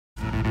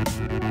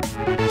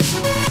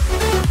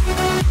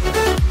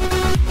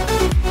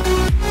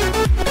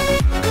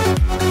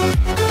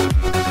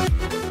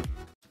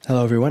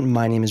Hello everyone,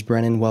 my name is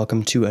Brennan.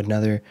 Welcome to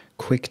another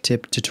Quick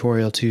Tip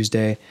Tutorial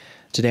Tuesday.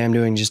 Today I'm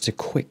doing just a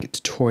quick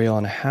tutorial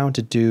on how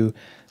to do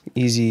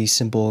easy,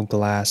 simple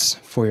glass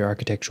for your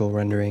architectural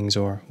renderings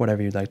or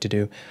whatever you'd like to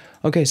do.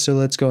 Okay, so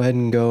let's go ahead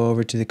and go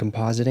over to the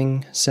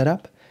compositing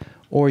setup,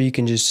 or you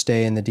can just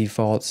stay in the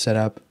default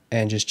setup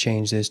and just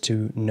change this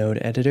to Node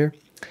Editor.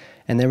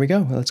 And there we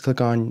go. Let's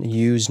click on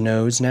Use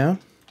Nodes now.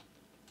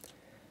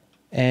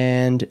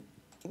 And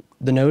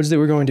the nodes that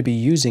we're going to be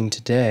using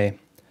today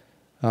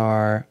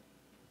are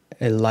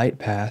a light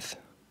path,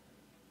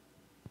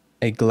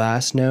 a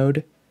glass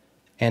node,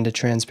 and a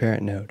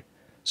transparent node.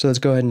 So let's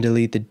go ahead and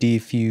delete the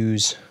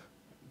diffuse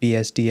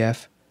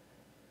BSDF,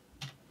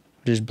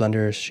 which is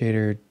Blender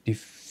Shader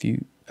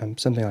Diffuse,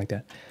 something like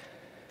that.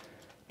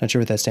 Not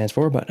sure what that stands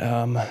for, but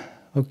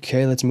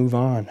okay, let's move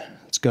on.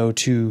 Let's go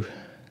to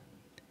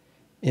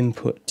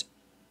Input.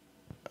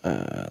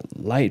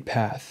 Light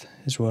path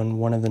is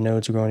one of the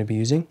nodes we're going to be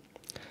using.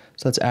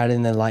 So let's add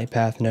in the light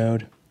path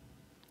node.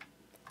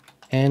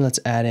 And let's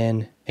add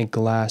in a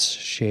glass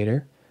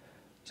shader.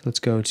 So let's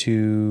go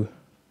to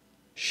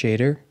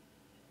Shader,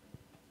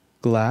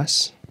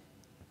 Glass.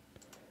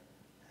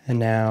 And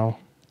now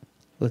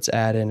let's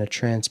add in a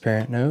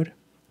transparent node.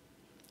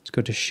 Let's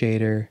go to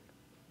Shader,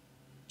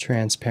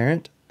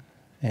 Transparent.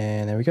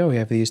 And there we go. We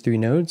have these three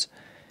nodes.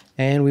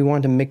 And we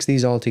want to mix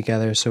these all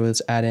together. So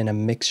let's add in a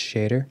mix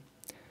shader.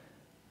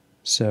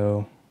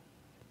 So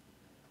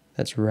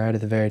that's right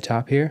at the very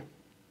top here.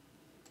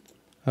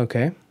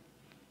 Okay.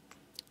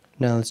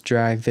 Now let's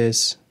drag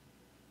this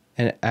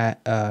and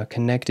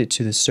connect it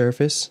to the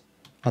surface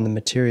on the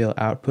material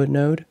output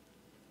node.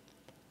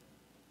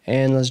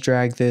 And let's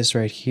drag this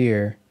right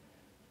here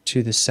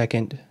to the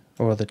second,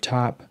 or the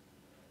top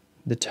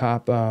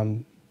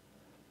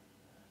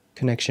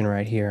connection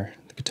right here,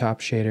 the top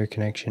shader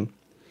connection.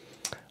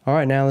 All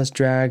right, now let's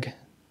drag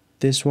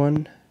this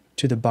one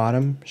to the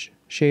bottom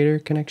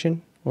shader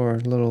connection, or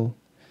little,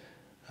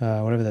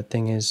 whatever that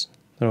thing is,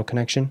 little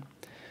connection.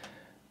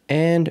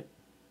 And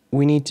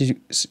we need to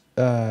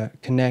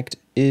connect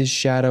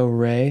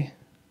isShadowRay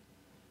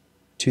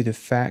to the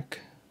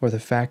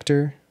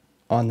factor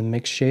on the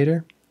mix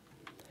shader.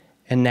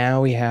 And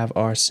now we have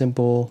our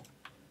simple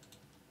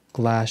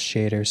glass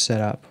shader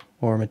set up,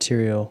 or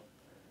material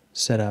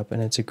set up,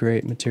 and it's a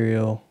great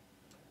material.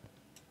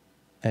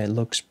 It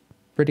looks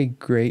pretty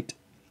great.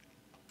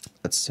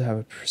 Let's see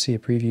a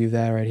preview of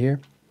that right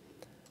here.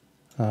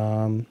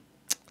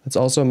 Let's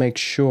also make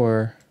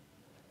sure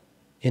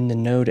in the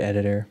node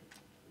editor,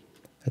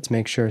 let's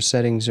make sure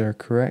settings are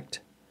correct.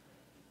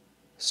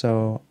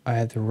 So I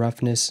have the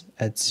roughness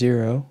at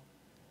 0,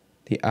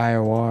 the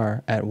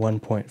IOR at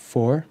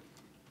 1.4,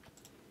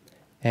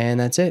 and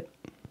that's it.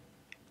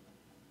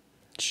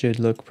 It should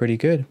look pretty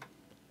good.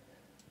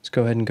 Let's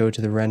go ahead and go to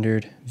the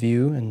rendered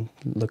view and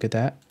look at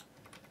that.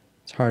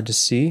 It's hard to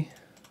see,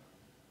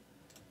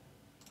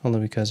 only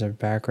because our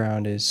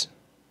background is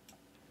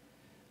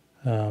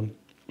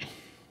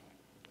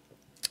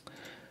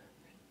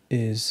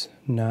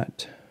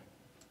not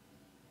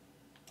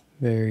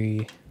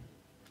very,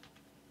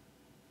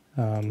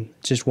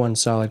 just one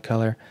solid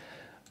color.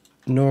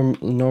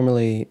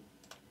 Normally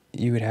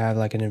you would have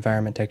like an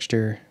environment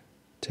texture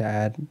to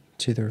add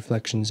to the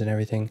reflections and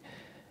everything.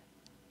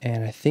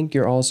 And I think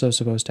you're also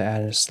supposed to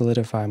add a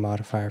Solidify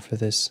modifier for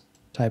this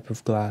type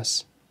of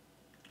glass.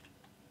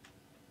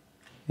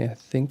 Yeah, I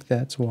think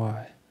that's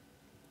why.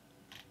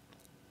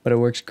 But it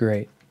works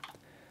great.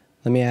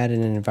 Let me add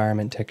in an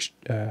environment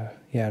texture.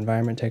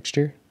 Environment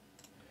texture.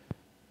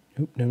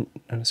 Nope, no,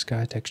 not a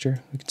sky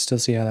texture. We can still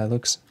see how that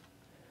looks.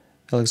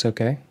 That looks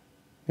okay.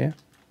 Yeah.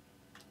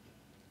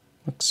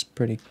 Looks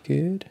pretty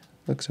good.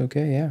 Looks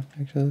okay, yeah.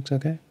 Actually looks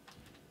okay.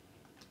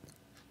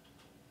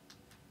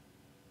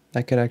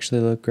 That could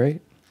actually look great.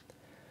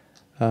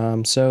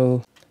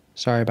 So,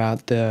 sorry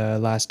about the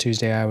last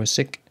Tuesday. I was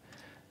sick.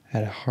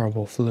 Had a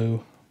horrible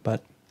flu,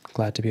 but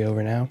glad to be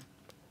over now.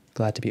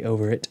 Glad to be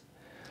over it.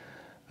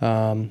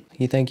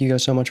 Thank you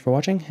guys so much for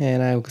watching,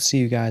 and I will see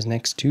you guys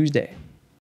next Tuesday.